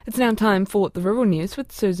It's now time for the Rural News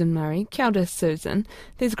with Susan Murray. Kia ora, Susan.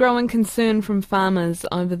 There's growing concern from farmers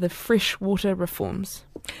over the freshwater reforms.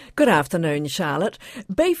 Good afternoon, Charlotte.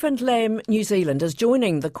 Beef and Lamb New Zealand is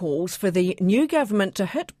joining the calls for the new government to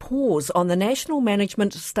hit pause on the National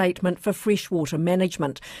Management Statement for Freshwater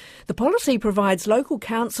Management. The policy provides local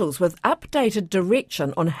councils with updated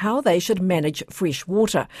direction on how they should manage fresh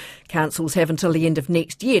water. Councils have until the end of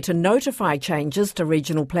next year to notify changes to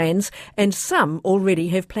regional plans, and some already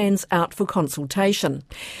have plans out for consultation.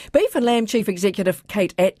 Beef and Lamb Chief Executive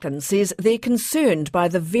Kate Atkins says they're concerned by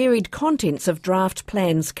the varied contents of draft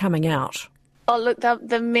plans coming out. Oh, look,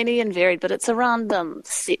 they're many and varied, but it's around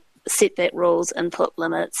setback rules, input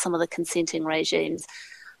limits, some of the consenting regimes.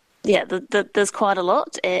 Yeah, there's quite a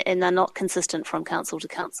lot, and they're not consistent from council to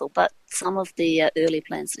council. But some of the early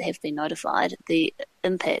plans that have been notified, the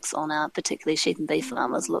impacts on our particularly sheep and beef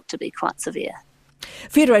farmers look to be quite severe.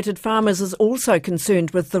 Federated Farmers is also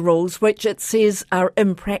concerned with the rules, which it says are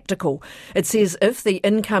impractical. It says if the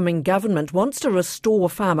incoming government wants to restore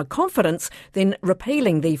farmer confidence, then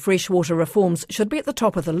repealing the freshwater reforms should be at the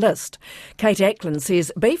top of the list. Kate Atkins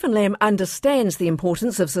says Beef and Lamb understands the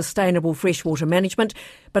importance of sustainable freshwater management,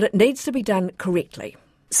 but it needs to be done correctly.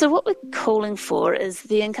 So what we're calling for is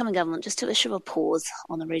the incoming government just to issue a pause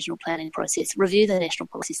on the regional planning process, review the National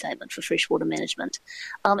Policy Statement for Freshwater Management,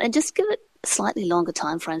 and just give it slightly longer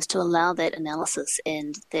timeframes to allow that analysis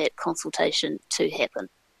and that consultation to happen.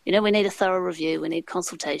 You know, we need a thorough review, we need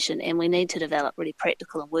consultation, and we need to develop really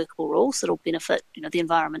practical and workable rules that will benefit, the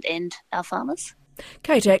environment and our farmers.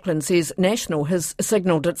 Kate Atkins says National has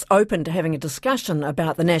signalled it's open to having a discussion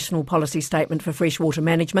about the National Policy Statement for Freshwater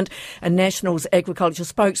Management, and National's agriculture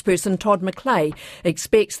spokesperson Todd McClay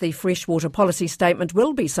expects the freshwater policy statement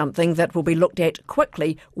will be something that will be looked at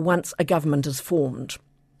quickly once a government is formed.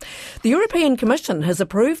 The European Commission has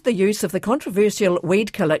approved the use of the controversial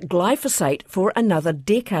weed killer glyphosate for another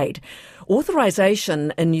decade.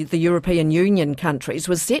 Authorisation in the European Union countries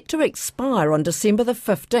was set to expire on December the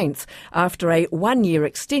 15th after a one-year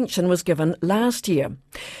extension was given last year.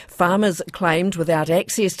 Farmers claimed without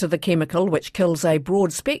access to the chemical, which kills a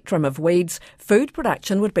broad spectrum of weeds, food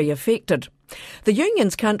production would be affected. The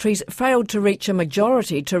Union's countries failed to reach a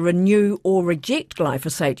majority to renew or reject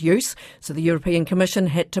glyphosate use, so the European Commission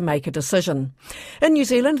had to make a decision. In New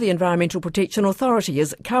Zealand, the Environmental Protection Authority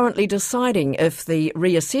is currently deciding if the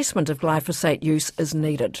reassessment of glyphosate use is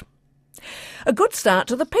needed. A good start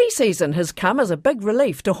to the pea season has come as a big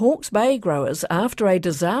relief to Hawke's Bay growers after a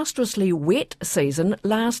disastrously wet season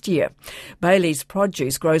last year. Bailey's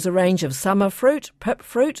Produce grows a range of summer fruit, pip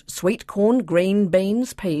fruit, sweet corn, green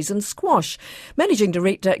beans, peas and squash. Managing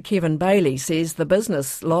Director Kevin Bailey says the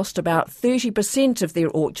business lost about 30% of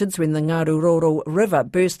their orchards when the Ngaruroro River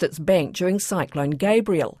burst its bank during Cyclone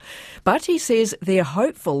Gabriel. But he says they're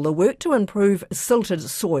hopeful the work to improve silted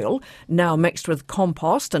soil, now mixed with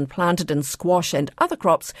compost and planted in squash and other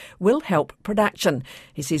crops, will help production.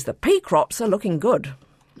 He says the pea crops are looking good.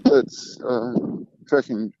 It's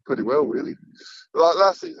tracking pretty well, really. Like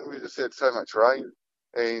last season, we just had so much rain,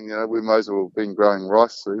 and we might as well have been growing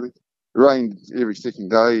rice, really. It rained every second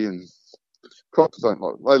day, and crops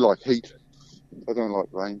they like heat. They don't like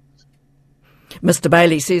rain. Mr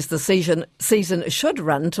Bailey says the season should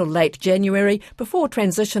run till late January before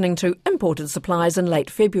transitioning to imported supplies in late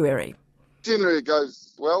February. Generally it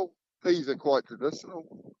goes well. Peas are quite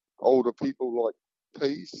traditional. Older people like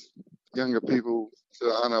peas. Younger people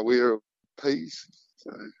sort of unaware of peas. So,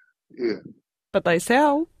 yeah. But they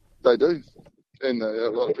sell. They do. And a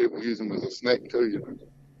lot of people use them as a snack too,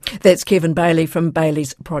 That's Kevin Bailey from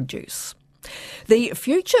Bailey's Produce. The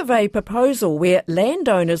future of a proposal where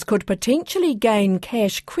landowners could potentially gain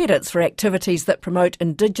cash credits for activities that promote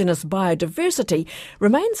Indigenous biodiversity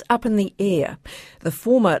remains up in the air. The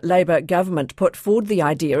former Labour government put forward the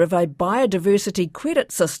idea of a biodiversity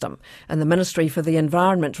credit system, and the Ministry for the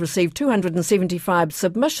Environment received 275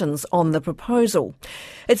 submissions on the proposal.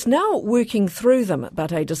 It's now working through them,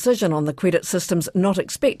 but a decision on the credit system's not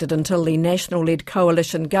expected until the national-led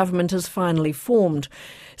coalition government is finally formed.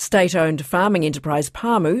 State-owned farming enterprise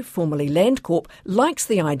Pāmu, formerly Landcorp, likes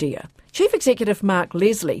the idea. Chief Executive Mark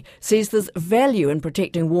Leslie says there's value in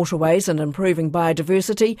protecting waterways and improving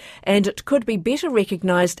biodiversity, and it could be better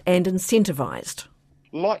recognised and incentivised.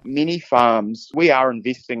 Like many farms, we are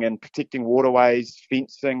investing in protecting waterways,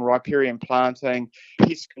 fencing, riparian planting,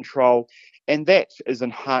 pest control, And that is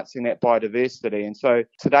enhancing that biodiversity. And so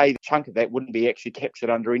today, the chunk of that wouldn't be actually captured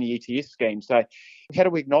under any ETS scheme. So how do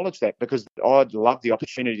we acknowledge that? Because I'd love the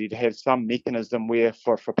opportunity to have some mechanism where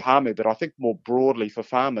for Pāmu, but I think more broadly for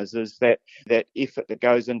farmers, is that effort that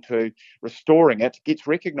goes into restoring it gets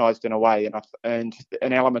recognised in a way, and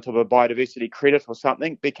an element of a biodiversity credit or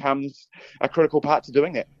something becomes a critical part to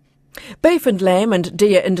doing that. Beef and Lamb and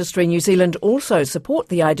Deer Industry New Zealand also support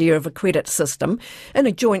the idea of a credit system. In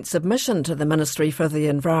a joint submission to the Ministry for the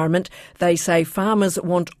Environment, they say farmers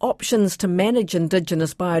want options to manage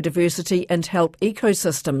Indigenous biodiversity and help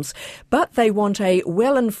ecosystems, but they want a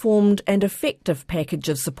well-informed and effective package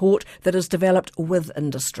of support that is developed with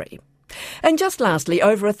industry. And just lastly,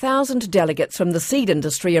 over 1,000 delegates from the seed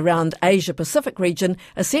industry around Asia-Pacific region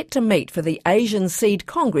are set to meet for the Asian Seed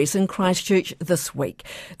Congress in Christchurch this week.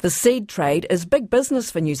 The seed trade is big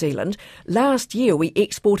business for New Zealand. Last year we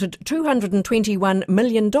exported $221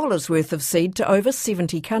 million worth of seed to over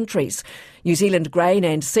 70 countries. New Zealand Grain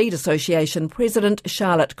and Seed Association President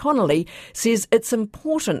Charlotte Connolly says it's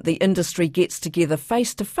important the industry gets together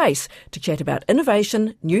face-to-face to chat about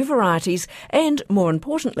innovation, new varieties and, more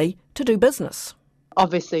importantly, to do business.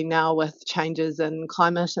 Obviously now with changes in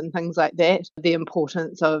climate and things like that, the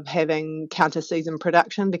importance of having counter-season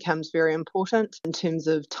production becomes very important in terms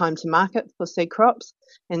of time to market for seed crops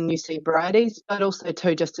and new seed varieties, but also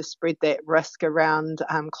too just to spread that risk around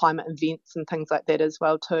climate events and things like that as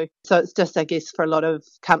well too. So it's just, I guess, for a lot of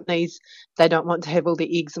companies, they don't want to have all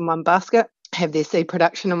the eggs in one basket, have their seed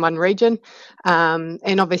production in one region.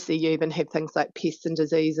 And obviously you even have things like pest and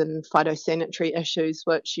disease and phytosanitary issues,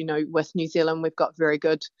 which, with New Zealand, we've got very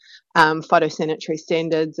good phytosanitary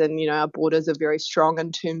standards and, our borders are very strong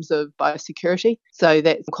in terms of biosecurity. So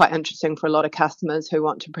that's quite interesting for a lot of customers who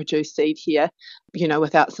want to produce seed here,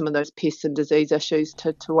 without some of those pest and disease issues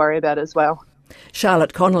to worry about as well.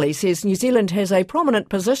 Charlotte Connolly says New Zealand has a prominent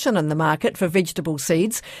position in the market for vegetable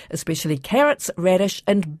seeds, especially carrots, radish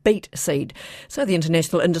and beet seed. So the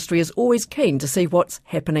international industry is always keen to see what's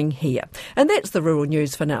happening here. And that's the rural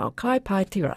news for now. Kai pai tira.